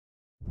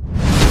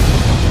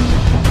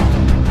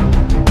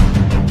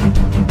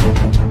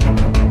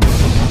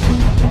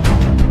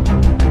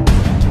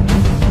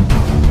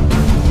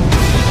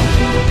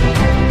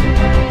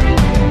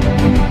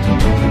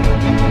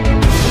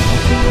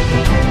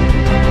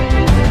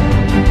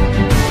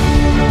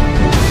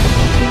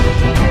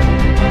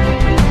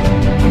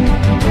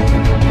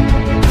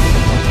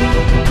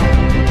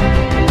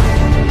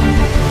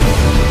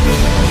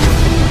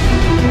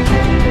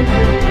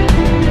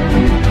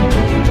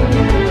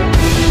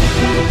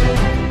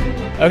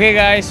Okay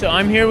guys, so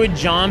I'm here with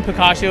John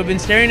Picacio. I've been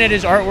staring at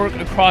his artwork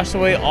across the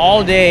way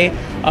all day.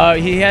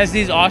 He has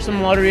these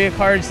awesome Loteria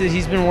cards that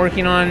he's been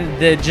working on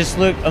that just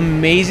look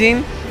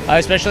amazing,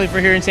 especially for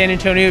here in San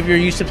Antonio. If you're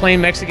used to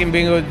playing Mexican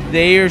bingo,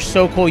 they are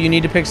so cool. You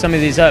need to pick some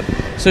of these up.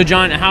 So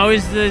John, how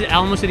has the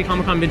Alamo City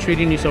Comic Con been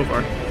treating you so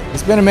far?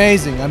 It's been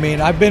amazing. I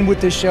mean, I've been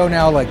with this show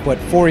now like, what,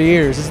 4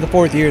 years? This is the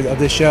 4th year of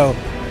this show.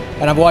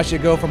 And I've watched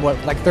it go from what,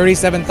 like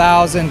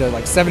 37,000 to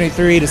like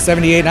 73 to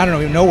 78. And I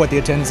don't even know what the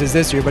attendance is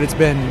this year, but it's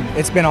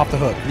been off the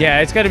hook.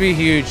 Yeah, it's got to be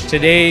huge.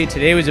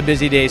 Today was a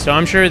busy day, so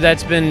I'm sure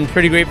that's been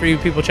pretty great for you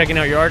people checking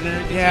out your art and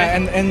everything.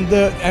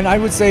 Yeah, and I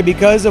would say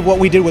because of what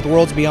we did with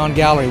Worlds Beyond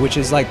Gallery, which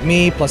is like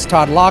me plus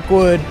Todd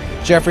Lockwood,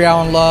 Jeffrey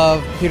Allen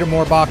Love, Peter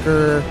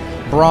Moorbacher,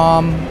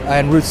 Brom,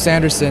 and Ruth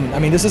Sanderson. I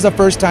mean, this is a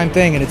first-time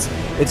thing, and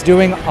it's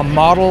doing a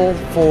model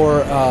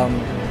for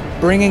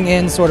bringing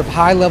in sort of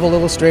high-level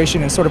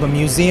illustration and sort of a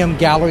museum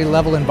gallery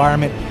level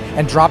environment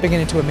and dropping it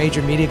into a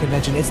major media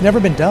convention. It's never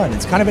been done.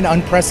 It's kind of an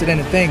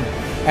unprecedented thing.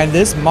 And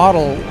this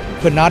model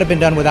could not have been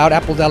done without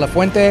Apple de la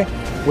Fuente,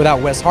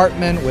 without Wes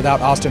Hartman,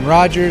 without Austin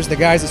Rogers, the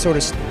guys that sort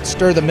of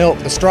stir the milk,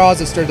 the straws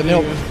that stir the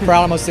milk for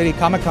Alamo City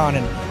Comic Con.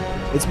 And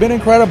it's been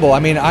incredible. I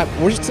mean,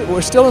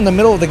 we're still in the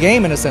middle of the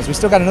game in a sense. We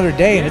still got another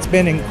day, and it's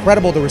been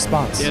incredible, the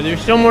response. Yeah,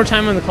 there's still more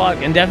time on the clock,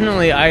 and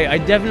definitely, I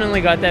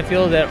definitely got that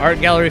feel, that art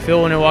gallery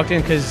feel when I walked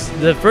in, because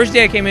the first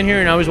day I came in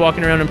here and I was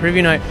walking around on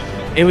preview night,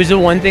 it was the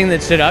one thing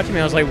that stood out to me.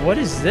 I was like, what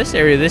is this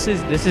area? This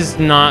is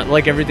not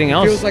like everything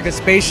else. It feels like a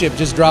spaceship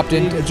just dropped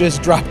into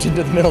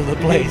the middle of the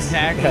place.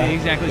 Exactly, yeah.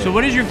 Exactly. So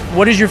what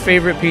is your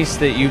favorite piece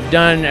that you've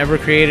done, ever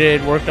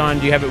created, worked on?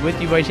 Do you have it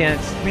with you by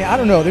chance? I mean, I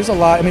don't know. There's a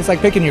lot. I mean, it's like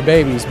picking your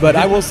babies, but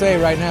I will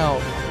say right now,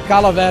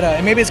 Calavera,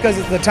 and maybe it's because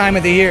it's the time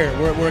of the year.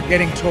 We're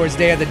getting towards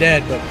Day of the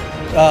Dead,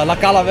 but La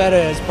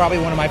Calavera is probably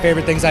one of my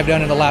favorite things I've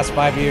done in the last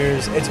 5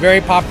 years. It's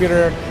very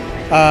popular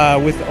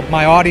with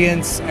my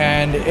audience,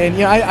 and you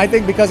know, I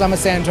think because I'm a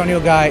San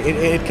Antonio guy,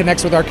 it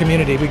connects with our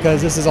community,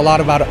 because this is a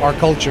lot about our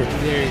culture.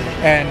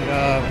 And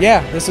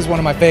yeah, this is one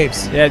of my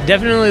faves. Yeah,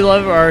 definitely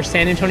love our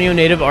San Antonio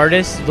native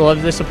artists.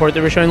 Love the support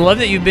that we're showing. Love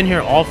that you've been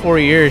here all 4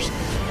 years.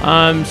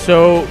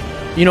 So,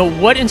 you know,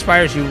 what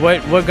inspires you?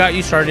 What got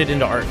you started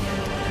into art?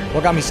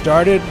 What got me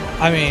started?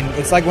 I mean,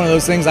 it's like one of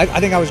those things. I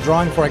think I was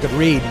drawing before I could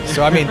read.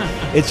 So I mean,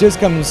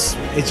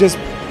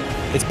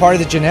 it's part of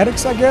the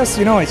genetics, I guess.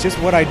 You know, it's just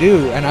what I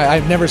do, and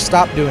I've never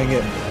stopped doing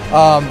it.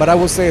 But I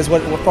will say, as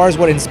far as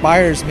what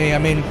inspires me, I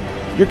mean,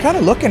 you're kind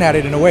of looking at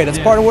it in a way. That's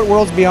part of what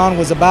Worlds Beyond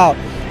was about.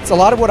 It's a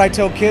lot of what I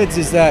tell kids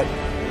is that,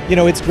 you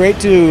know, it's great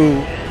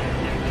to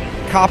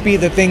copy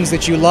the things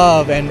that you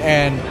love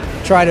and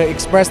try to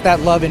express that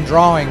love in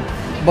drawing.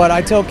 But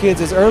I tell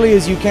kids, as early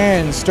as you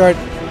can, start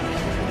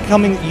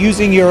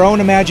using your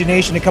own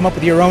imagination to come up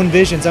with your own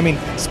visions. I mean,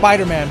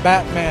 Spider-Man,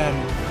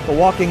 Batman, The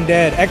Walking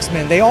Dead,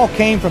 X-Men, they all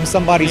came from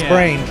somebody's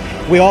brain.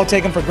 We all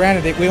take them for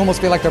granted. We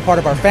almost feel like they're part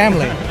of our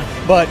family.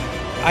 But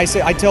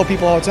I tell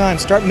people all the time,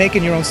 start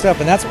making your own stuff.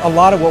 And that's a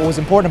lot of what was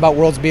important about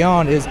Worlds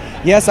Beyond is,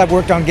 yes, I've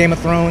worked on Game of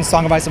Thrones,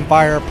 Song of Ice and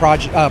Fire,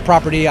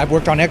 Property. I've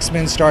worked on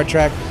X-Men, Star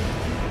Trek.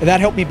 And that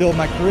helped me build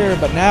my career.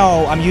 But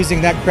now I'm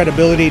using that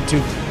credibility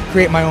to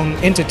create my own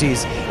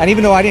entities. And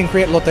even though I didn't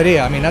create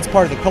Loteria, I mean, that's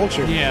part of the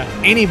culture. Yeah.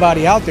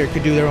 Anybody out there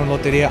could do their own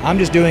Loteria. I'm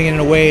just doing it in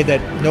a way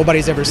that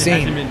nobody's ever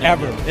seen,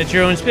 ever. It's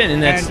your own spin,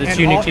 and that's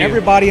unique to you.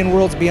 Everybody in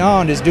Worlds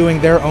Beyond is doing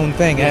their own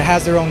thing, and it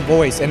has their own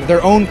voice, and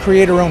their own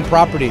creator-owned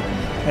property.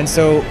 And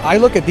so I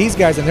look at these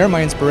guys, and they're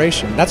my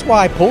inspiration. That's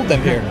why I pulled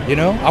them here, you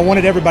know? I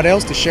wanted everybody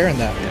else to share in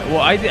that. Well,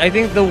 I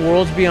think the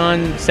Worlds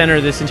Beyond Center,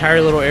 this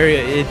entire little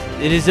area,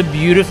 it is a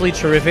beautifully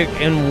terrific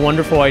and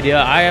wonderful idea.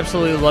 I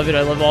absolutely love it.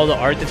 I love all the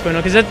art that's going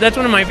on, because that's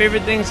one of my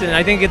favorite things, and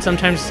I think it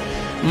sometimes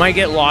might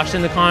get lost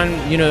in the con.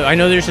 You know, I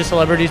know there's the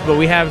celebrities, but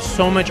we have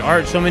so much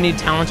art, so many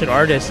talented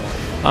artists.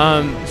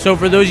 So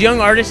for those young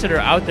artists that are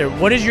out there,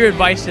 what is your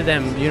advice to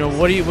them? You know,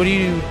 what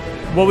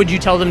would you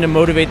tell them to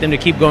motivate them to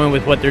keep going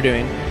with what they're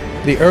doing?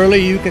 The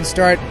earlier you can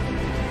start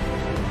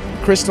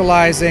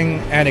crystallizing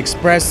and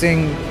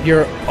expressing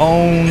your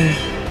own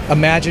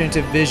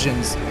imaginative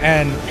visions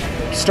and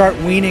start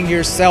weaning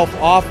yourself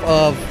off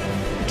of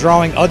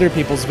drawing other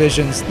people's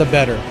visions, the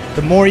better.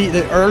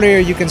 The earlier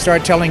you can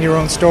start telling your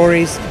own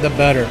stories, the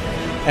better.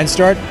 And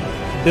start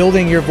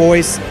building your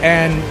voice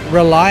and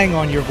relying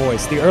on your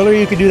voice. The earlier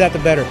you can do that, the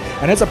better.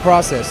 And it's a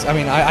process. I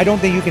mean, I don't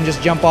think you can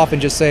just jump off and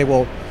just say,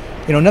 well,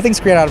 you know, nothing's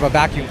created out of a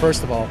vacuum,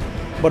 first of all.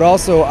 But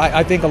also,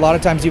 I think a lot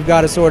of times you've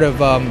got to sort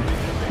of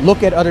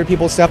look at other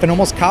people's stuff and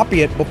almost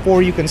copy it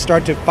before you can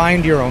start to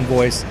find your own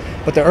voice.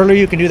 But the earlier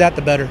you can do that,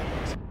 the better.